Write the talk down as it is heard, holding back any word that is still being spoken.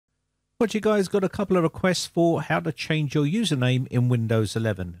But you guys got a couple of requests for how to change your username in Windows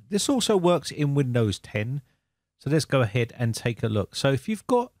 11. This also works in Windows 10. So let's go ahead and take a look. So if you've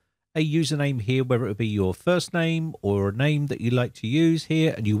got a username here, whether it be your first name or a name that you like to use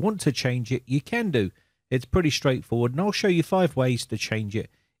here and you want to change it, you can do. It's pretty straightforward, and I'll show you 5 ways to change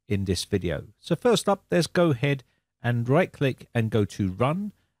it in this video. So first up, let's go ahead and right click and go to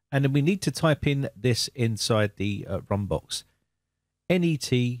run. And then we need to type in this inside the run box.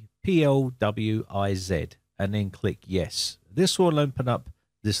 netplwiz, and then click yes. This will open up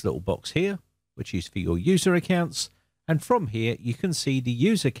this little box here, which is for your user accounts. And from here, you can see the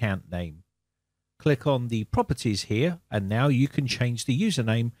user account name. Click on the properties here, and now you can change the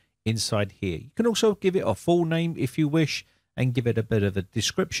username inside here. You can also give it a full name if you wish, and give it a bit of a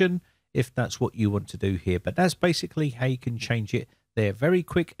description if that's what you want to do here. But that's basically how you can change it. They're very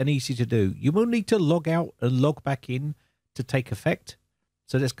quick and easy to do. You will need to log out and log back in to take effect.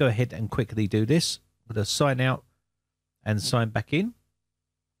 So let's go ahead and quickly do this. I'm going to sign out and sign back in.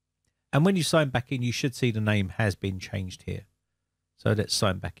 And when you sign back in, you should see the name has been changed here. So let's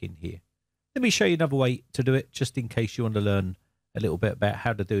sign back in here. Let me show you another way to do it, just in case you want to learn a little bit about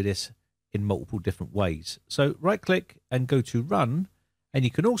how to do this in multiple different ways. So right click and go to run. And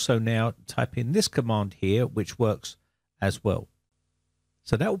you can also now type in this command here, which works as well.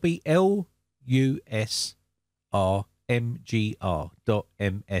 So that will be lusrmgr.msc.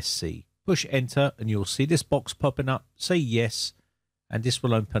 Push enter and you'll see this box popping up. Say yes, and this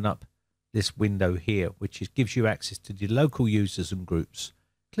will open up this window here, which gives you access to the local users and groups.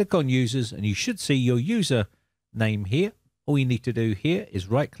 Click on users and you should see your user name here. All you need to do here is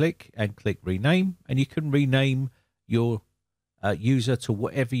right click and click rename, and you can rename your user to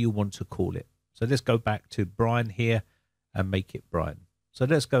whatever you want to call it. So let's go back to Brian here and make it Brian. So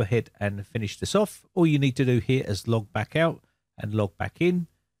let's go ahead and finish this off. All you need to do here is log back out and log back in,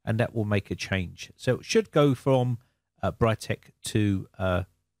 and that will make a change. So it should go from Brytech to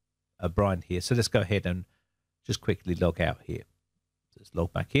Brian here. So let's go ahead and just quickly log out here. So let's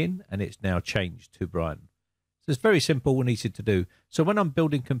log back in, and it's now changed to Brian. So it's very simple and easy to do. So when I'm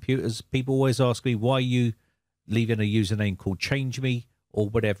building computers, people always ask me, why you leaving a username called change me or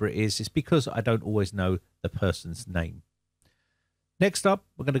whatever it is. It's because I don't always know the person's name. Next up,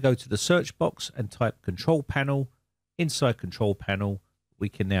 we're going to go to the search box and type control panel. Inside control panel, we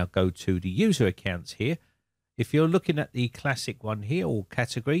can now go to the user accounts here. If you're looking at the classic one here, or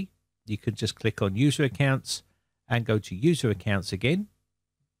category, you can just click on user accounts and go to user accounts again.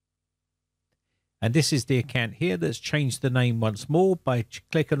 And this is the account here that's changed the name once more by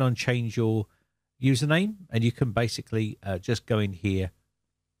clicking on change your username. And you can basically just go in here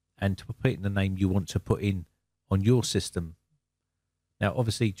and put in the name you want to put in on your system. Now,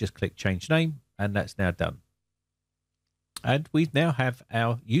 obviously, just click change name, and that's now done. And we now have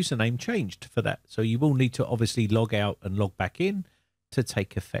our username changed for that. So you will need to obviously log out and log back in to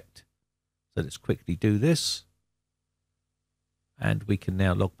take effect. So let's quickly do this. And we can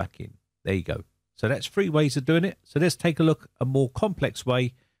now log back in. There you go. So that's 3 ways of doing it. So let's take a look at a more complex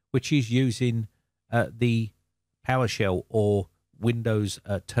way, which is using the PowerShell or Windows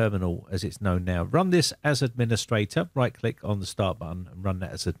terminal as it's known now. Run this as administrator. Right click on the start button and run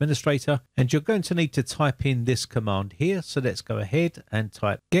that as administrator. And you're going to need to type in this command here. So let's go ahead and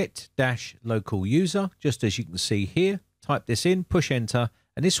type get-local user, just as you can see here. Type this in, push enter,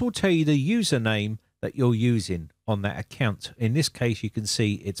 and this will tell you the username that you're using on that account. In this case, you can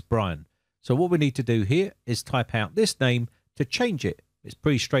see it's Brian. So what we need to do here is type out this name to change it. It's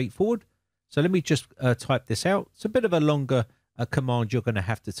pretty straightforward. So let me just type this out. It's a bit of a longer command you're going to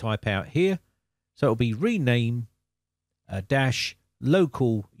have to type out here. So it'll be rename dash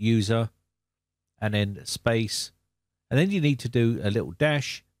local user and then space. And then you need to do a little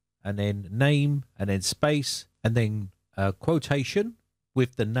dash and then name and then space and then quotation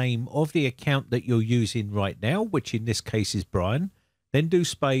with the name of the account that you're using right now, which in this case is Brian. Then do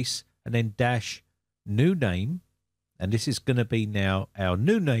space and then dash new name. And this is going to be now our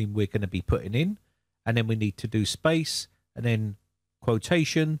new name we're going to be putting in. And then we need to do space and then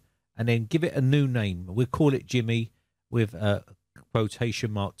quotation and then give it a new name. We'll call it Jimmy with a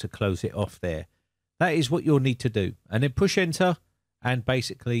quotation mark to close it off there. That is what you'll need to do. And then push enter, and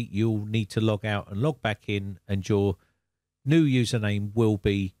basically you'll need to log out and log back in, and your new username will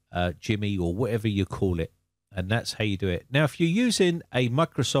be Jimmy or whatever you call it. And that's how you do it. Now, if you're using a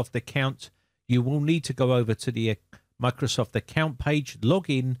Microsoft account, you will need to go over to the Microsoft account page, log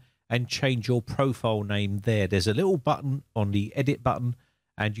in, and change your profile name there. There's a little button on the edit button,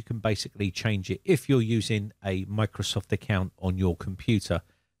 and you can basically change it if you're using a Microsoft account on your computer.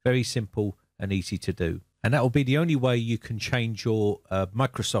 Very simple and easy to do. And that will be the only way you can change your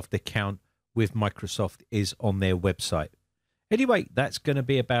Microsoft account with Microsoft is on their website. Anyway, that's going to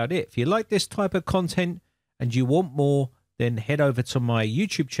be about it. If you like this type of content and you want more, then head over to my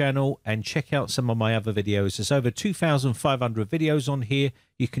YouTube channel and check out some of my other videos. There's over 2,500 videos on here.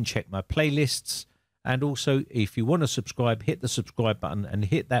 You can check my playlists. And also, if you want to subscribe, hit the subscribe button and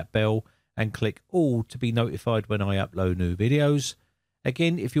hit that bell and click all to be notified when I upload new videos.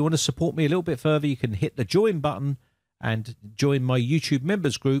 Again, if you want to support me a little bit further, you can hit the join button and join my YouTube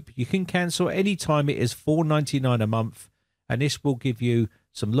members group. You can cancel anytime. It is $4.99 a month. And this will give you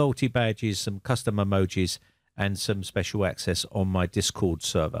some loyalty badges, some custom emojis, and some special access on my Discord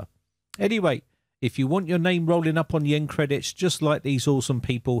server. Anyway, if you want your name rolling up on the end credits, just like these awesome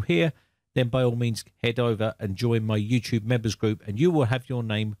people here, then by all means head over and join my YouTube members group, and you will have your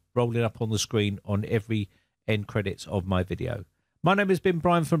name rolling up on the screen on every end credits of my video. My name has been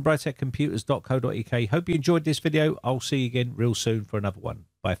Brian from briteccomputers.co.uk. Hope you enjoyed this video. I'll see you again real soon for another one.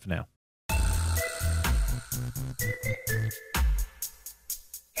 Bye for now.